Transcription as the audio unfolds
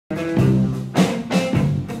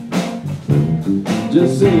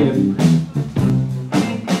Just saying.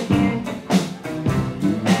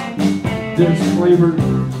 Disclaimer.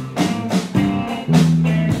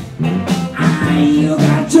 You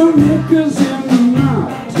got your knickers in the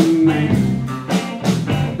knot tonight.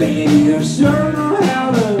 Baby, you sure know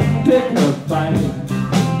how to pick a fight.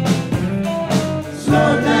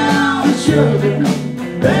 Slow down, sugar.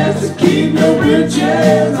 Best to keep your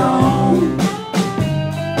britches on.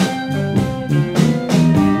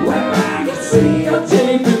 Well, I can see you're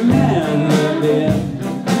taking that a bit.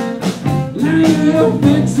 Now you're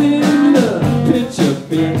fixing to pitch a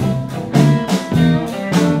fit.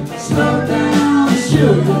 Slow down,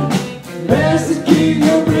 sugar. Best to keep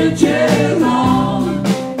your britches on.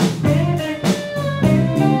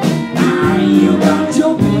 Now you got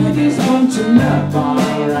your biggest bunch of love,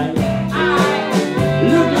 alright.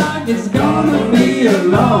 Look like it's gonna be a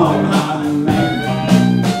long, hot night.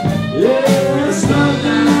 Yeah, slow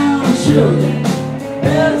down, sugar.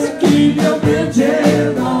 Best to keep your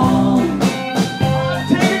britches on.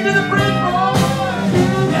 Take it to the bridge, boy.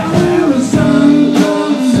 Now when the sun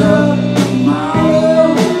comes up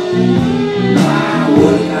tomorrow, I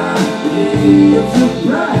would not be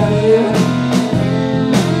surprised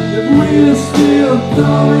if we're still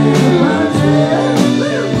throwing punches,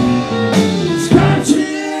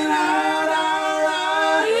 scratching out our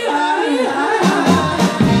eyes.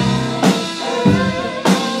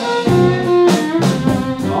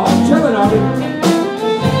 Oh, chill it out.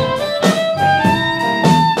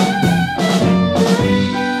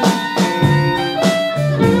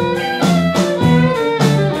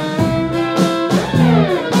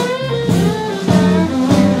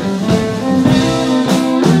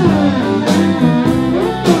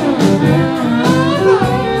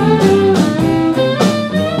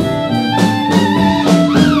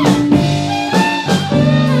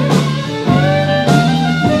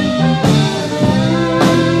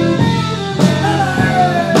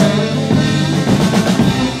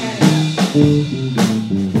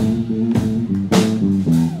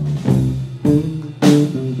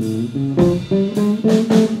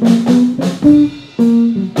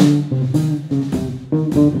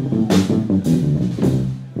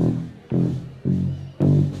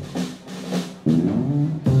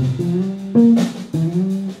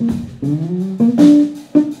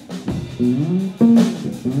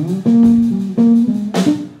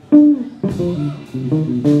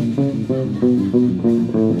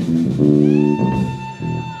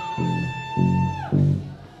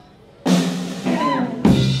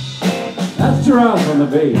 That's Charles on the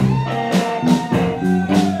bass.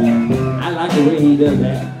 I like the way he does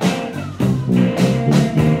that.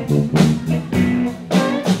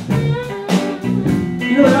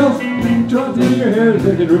 You know what else? Charles, your hair is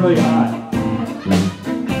looking really hot.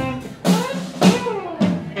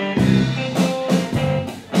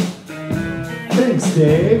 Thanks,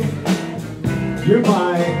 Dave. You're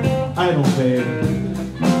my idol, babe.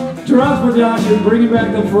 Charles Production bringing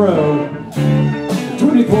back the Fro.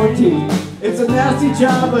 2014. It's a nasty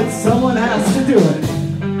job, but someone has to do it.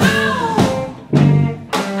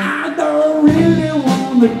 I don't really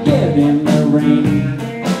want to get in the rain.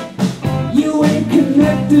 You ain't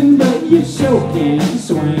connecting, but you sure can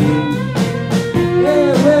swing.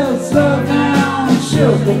 Yeah, well, slow down,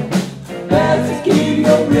 sugar. Best to keep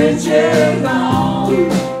your britches on.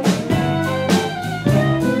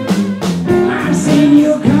 I seen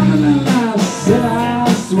you coming and I said,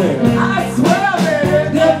 I swear.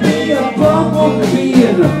 There'd be a bumblebee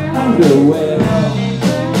in the underwear.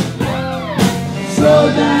 Slow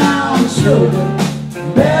down, sugar.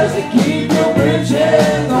 Best to keep your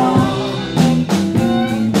britches on.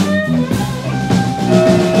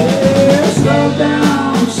 Yeah, slow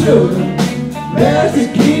down, sugar. Best to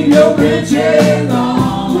keep your britches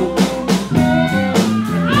on.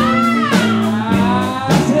 I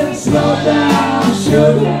said, slow down,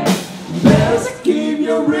 sugar. Best to keep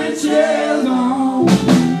your britches on.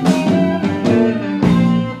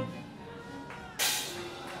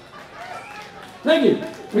 Thank you.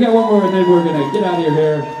 We got one more and then we're going to get out of your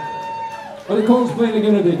hair. Are the Colts playing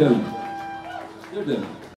again or are they done? They're done.